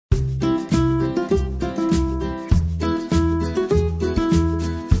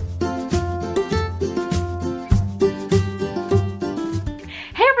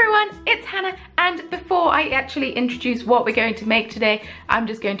actually introduce what we're going to make today, I'm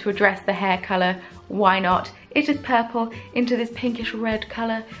just going to address the hair colour. Why not? It is purple into this pinkish red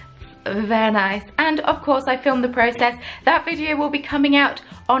colour. Very nice. And of course I filmed the process. That video will be coming out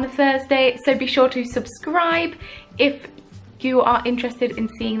on Thursday, so be sure to subscribe if you are interested in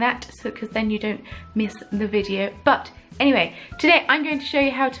seeing that, so because then you don't miss the video. But anyway, today I'm going to show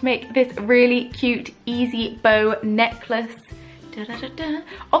you how to make this really cute, easy bow necklace. Da, da, da, da.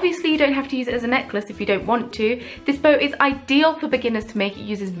 Obviously you don't have to use it as a necklace if you don't want to. This bow is ideal for beginners to make. It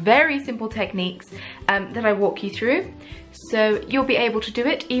uses very simple techniques that I walk you through, so you'll be able to do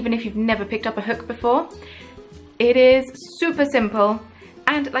it even if you've never picked up a hook before. It is super simple,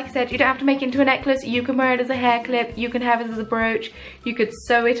 and like I said, you don't have to make it into a necklace. You can wear it as a hair clip, you can have it as a brooch, you could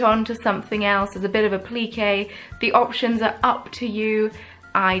sew it onto something else as a bit of a plique. The options are up to you.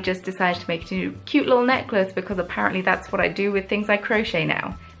 I just decided to make it a cute little necklace because apparently that's what I do with things I crochet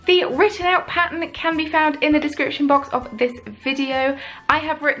now. The written out pattern can be found in the description box of this video. I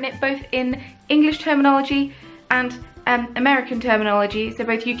have written it both in English terminology and American terminology, so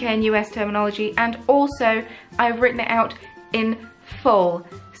both UK and US terminology, and also I've written it out in full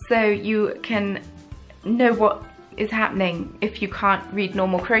so you can know what is happening. If you can't read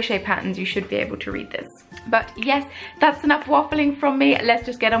normal crochet patterns, you should be able to read this. But yes, that's enough waffling from me. Let's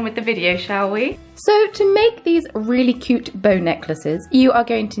just get on with the video, shall we? So to make these really cute bow necklaces, you are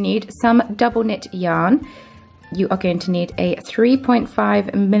going to need some double knit yarn. You are going to need a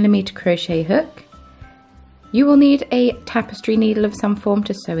 3.5mm crochet hook. You will need a tapestry needle of some form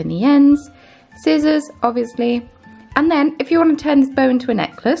to sew in the ends, scissors obviously, and then if you want to turn this bow into a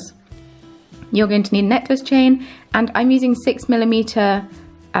necklace, you're going to need a necklace chain, and I'm using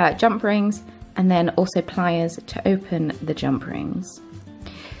 6mm jump rings, and then also pliers to open the jump rings.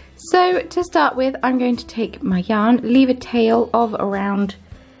 So to start with, I'm going to take my yarn, leave a tail of around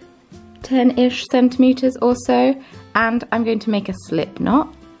 10-ish centimeters or so, and I'm going to make a slip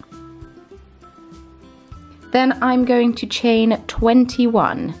knot. Then I'm going to chain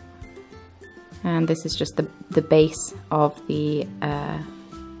 21, and this is just the base of the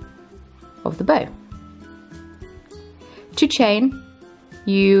bow. To chain,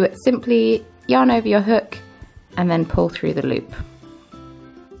 you simply yarn over your hook and then pull through the loop.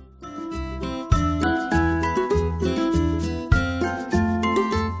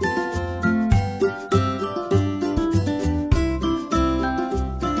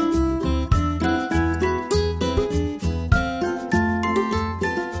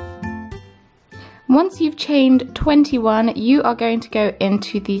 Once you've chained 21, you are going to go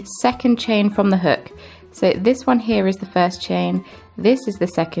into the second chain from the hook. So this one here is the first chain, this is the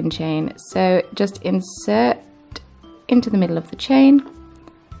second chain. So just insert into the middle of the chain,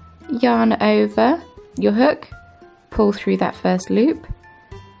 yarn over your hook, pull through that first loop,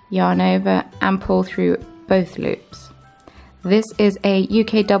 yarn over and pull through both loops. This is a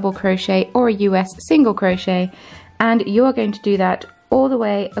UK double crochet or a US single crochet, and you are going to do that all the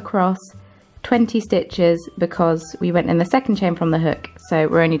way across 20 stitches because we went in the second chain from the hook, so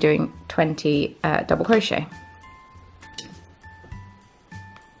we're only doing 20 double crochet.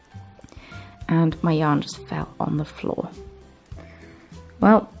 And my yarn just fell on the floor.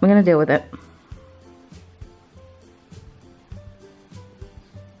 Well, we're going to deal with it.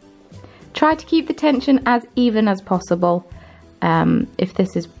 Try to keep the tension as even as possible. If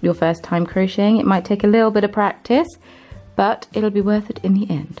this is your first time crocheting, it might take a little bit of practice, but it'll be worth it in the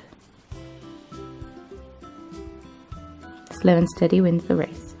end. Slow and steady wins the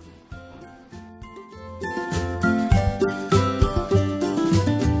race.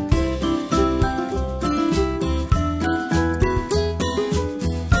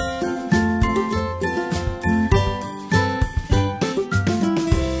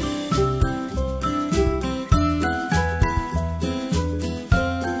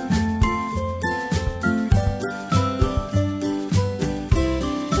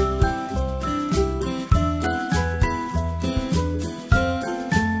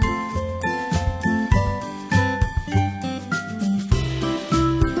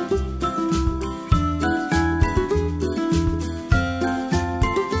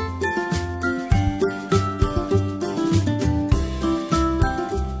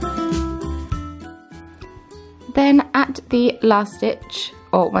 Then at the last stitch,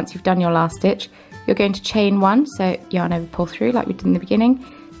 or once you've done your last stitch, you're going to chain one, so yarn over, pull through like we did in the beginning,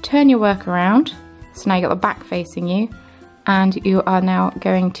 turn your work around, so now you've got the back facing you, and you are now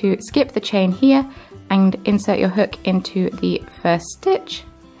going to skip the chain here and insert your hook into the first stitch,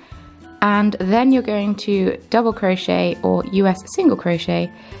 and then you're going to double crochet or US single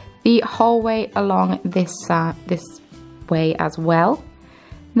crochet the whole way along this way as well.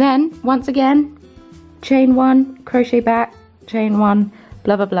 Then once again chain 1, crochet back, chain 1,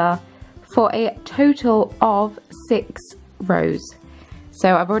 blah blah blah, for a total of 6 rows.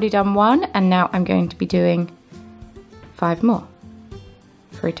 So I've already done 1, and now I'm going to be doing 5 more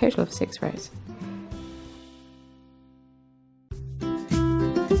for a total of 6 rows.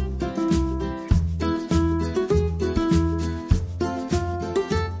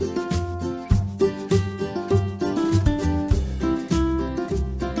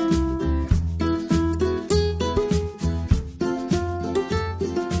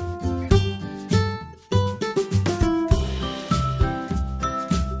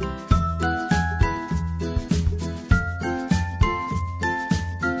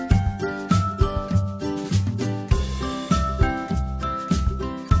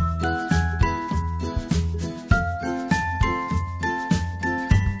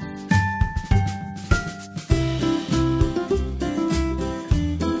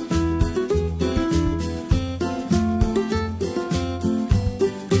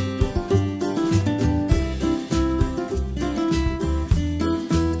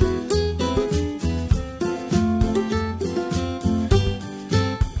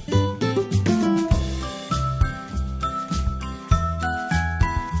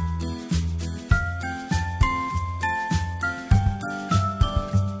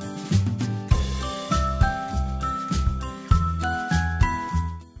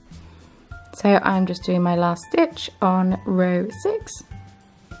 So I'm just doing my last stitch on row 6.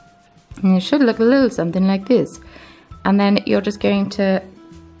 And it should look a little something like this. And then you're just going to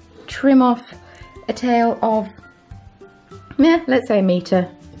trim off a tail of, let's say 1 meter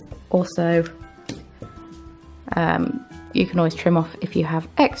or so. You can always trim off if you have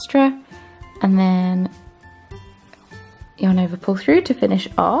extra. And then yarn over, pull through to finish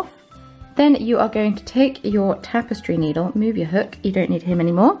off. Then you are going to take your tapestry needle, move your hook, you don't need him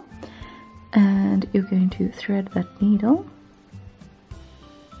anymore. And you're going to thread that needle.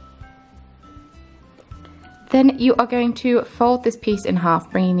 Then you are going to fold this piece in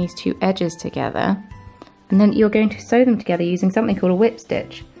half, bringing these 2 edges together. And then you're going to sew them together using something called a whip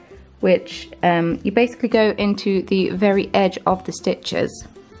stitch, which you basically go into the very edge of the stitches,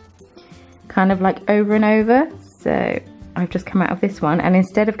 kind of like over and over. So I've just come out of this one, and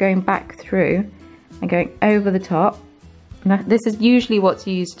instead of going back through and going over the top, now, this is usually what's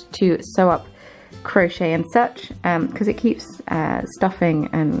used to sew up crochet and such, because it keeps stuffing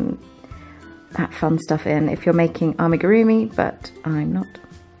and that fun stuff in if you're making amigurumi, but I'm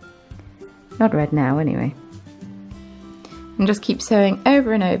not read now anyway. And just keep sewing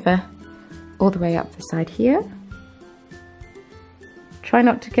over and over all the way up the side here. Try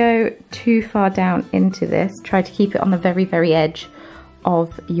not to go too far down into this, try to keep it on the very, very edge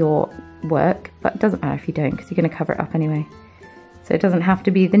of your work, but it doesn't matter if you don't, because you're going to cover it up anyway. So it doesn't have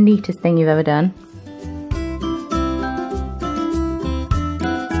to be the neatest thing you've ever done.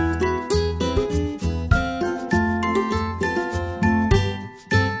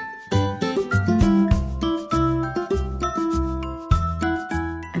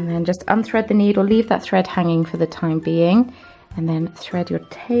 And then just unthread the needle, leave that thread hanging for the time being, and then thread your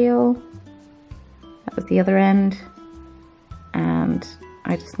tail. That was the other end. And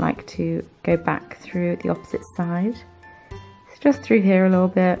I just like to go back through the opposite side. So just through here a little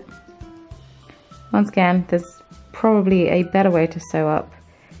bit. Once again, there's probably a better way to sew up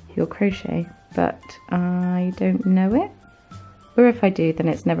your crochet, but I don't know it. Or if I do, then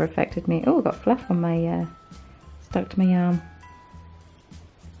it's never affected me. Oh, I've got fluff on my, stuck to my yarn.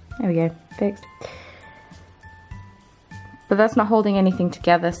 There we go, fixed. But that's not holding anything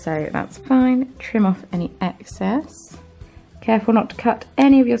together, so that's fine. Trim off any excess. Careful not to cut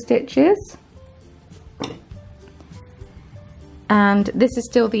any of your stitches. And this is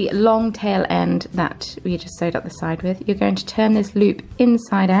still the long tail end that we just sewed up the side with. You're going to turn this loop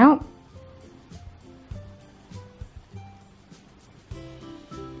inside out.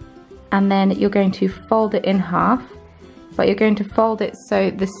 And then you're going to fold it in half, but you're going to fold it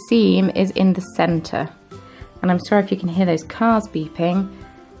so the seam is in the center. And I'm sorry if you can hear those cars beeping.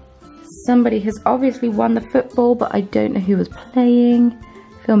 Somebody has obviously won the football, but I don't know who was playing.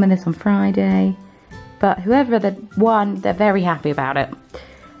 Filming this on Friday. But whoever that won, they're very happy about it.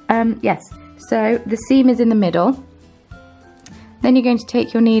 Yes, so the seam is in the middle. Then you're going to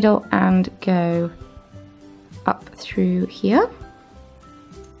take your needle and go up through here.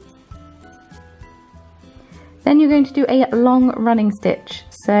 Then you're going to do a long running stitch.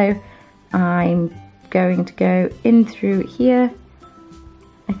 So I'm going to go in through here.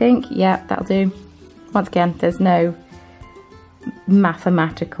 I think, yeah, that'll do. Once again, there's no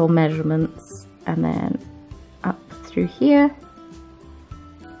mathematical measurements. And then up through here.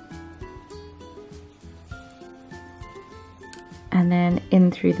 and then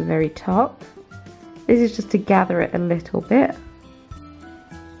in through the very top. This is just to gather it a little bit.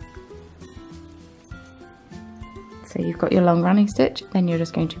 So you've got your long running stitch, then you're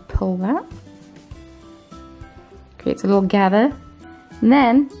just going to pull that. Creates a little gather. And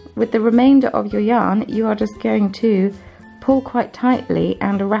then with the remainder of your yarn, you are just going to pull quite tightly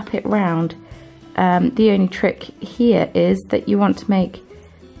and wrap it round. The only trick here is that you want to make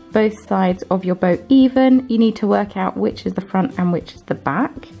both sides of your bow even. You need to work out which is the front and which is the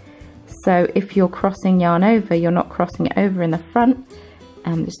back. So if you're crossing yarn over, you're not crossing it over in the front,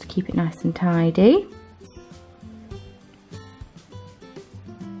 just to keep it nice and tidy.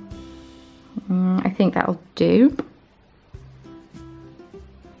 I think that'll do.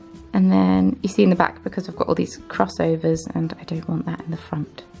 And then you see in the back, because I've got all these crossovers and I don't want that in the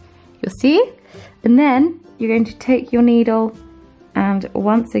front. You'll see? And then you're going to take your needle and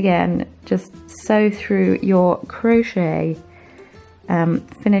once again just sew through your crochet.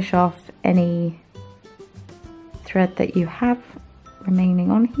 Finish off any thread that you have remaining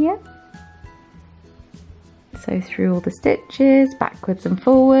on here. Sew through all the stitches backwards and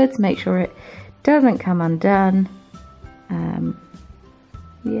forwards, make sure it doesn't come undone.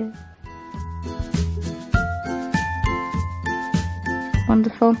 Yeah.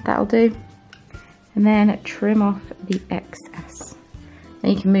 Wonderful, that'll do. And then trim off the excess.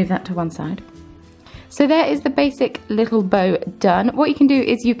 Then you can move that to one side. So there is the basic little bow done. What you can do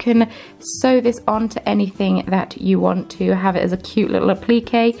is you can sew this onto anything that you want to, have it as a cute little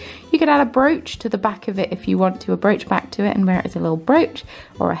applique. You could add a brooch to the back of it if you want to, a brooch back to it and wear it as a little brooch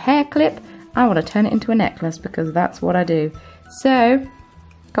or a hair clip. I want to turn it into a necklace because that's what I do. So,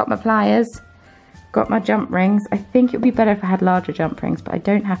 got my pliers, got my jump rings. I think it would be better if I had larger jump rings, but I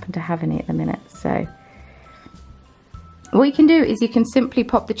don't happen to have any at the minute, so. What you can do is you can simply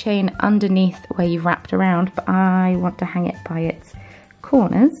pop the chain underneath where you've wrapped around, but I want to hang it by its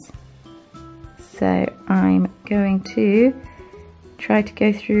corners. So I'm going to try to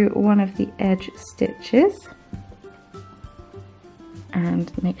go through one of the edge stitches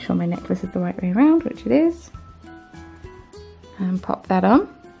and make sure my necklace is the right way around, which it is, and pop that on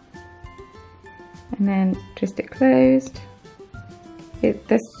and then twist it closed.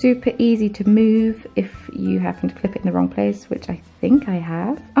 They're super easy to move if you happen to clip it in the wrong place, which I think I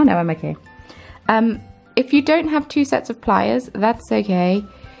have. Oh no, I'm okay. If you don't have two sets of pliers, that's okay.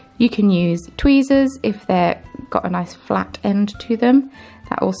 You can use tweezers if they've got a nice flat end to them.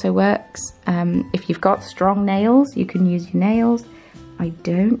 That also works. If you've got strong nails, you can use your nails. I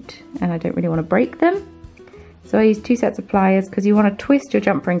don't, and I don't really want to break them. So I use two sets of pliers because you want to twist your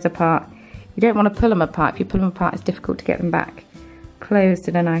jump rings apart. You don't want to pull them apart. If you pull them apart, it's difficult to get them back closed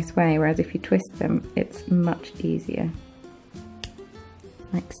in a nice way, whereas if you twist them, it's much easier.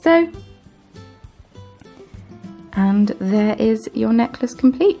 Like so. And there is your necklace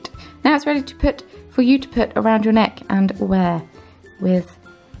complete. Now it's ready to put, for you to put around your neck and wear with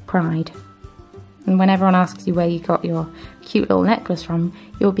pride. And when everyone asks you where you got your cute little necklace from,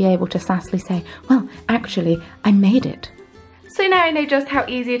 you'll be able to sassily say, well, actually, I made it. So now I know just how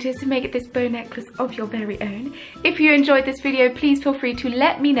easy it is to make this bow necklace of your very own. If you enjoyed this video, please feel free to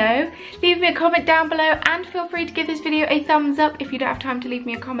let me know. Leave me a comment down below and feel free to give this video a thumbs up if you don't have time to leave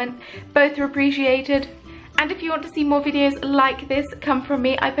me a comment. Both are appreciated. And if you want to see more videos like this come from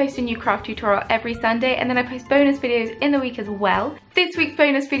me, I post a new craft tutorial every Sunday and then I post bonus videos in the week as well. This week's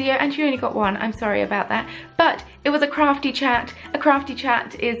bonus video, and you only got one, I'm sorry about that, but it was a crafty chat. A crafty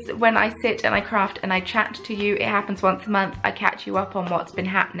chat is when I sit and I craft and I chat to you. It happens once a month. I catch you up on what's been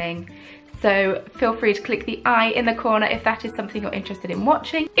happening. So feel free to click the I in the corner if that is something you're interested in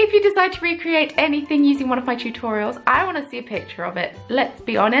watching. If you decide to recreate anything using one of my tutorials, I want to see a picture of it, let's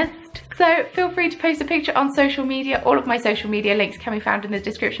be honest. So feel free to post a picture on social media. All of my social media links can be found in the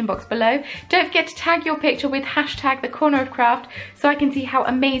description box below. Don't forget to tag your picture with hashtag #thecornerofcraft so I can see how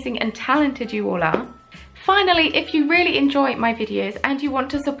amazing and talented you all are. Finally, if you really enjoy my videos and you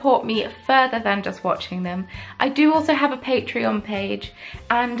want to support me further than just watching them, I do also have a Patreon page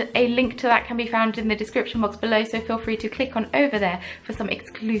and a link to that can be found in the description box below, so feel free to click on over there for some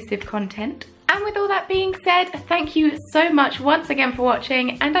exclusive content. And with all that being said, thank you so much once again for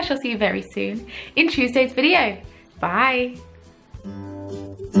watching and I shall see you very soon in Tuesday's video. Bye!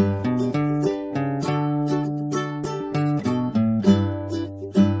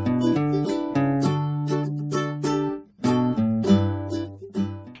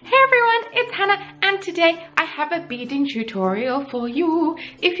 Today I have a beading tutorial for you.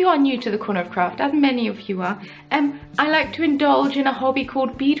 If you are new to the Corner of Craft, as many of you are, I like to indulge in a hobby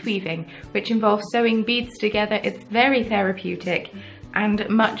called bead weaving, which involves sewing beads together. It's very therapeutic and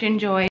much enjoyed.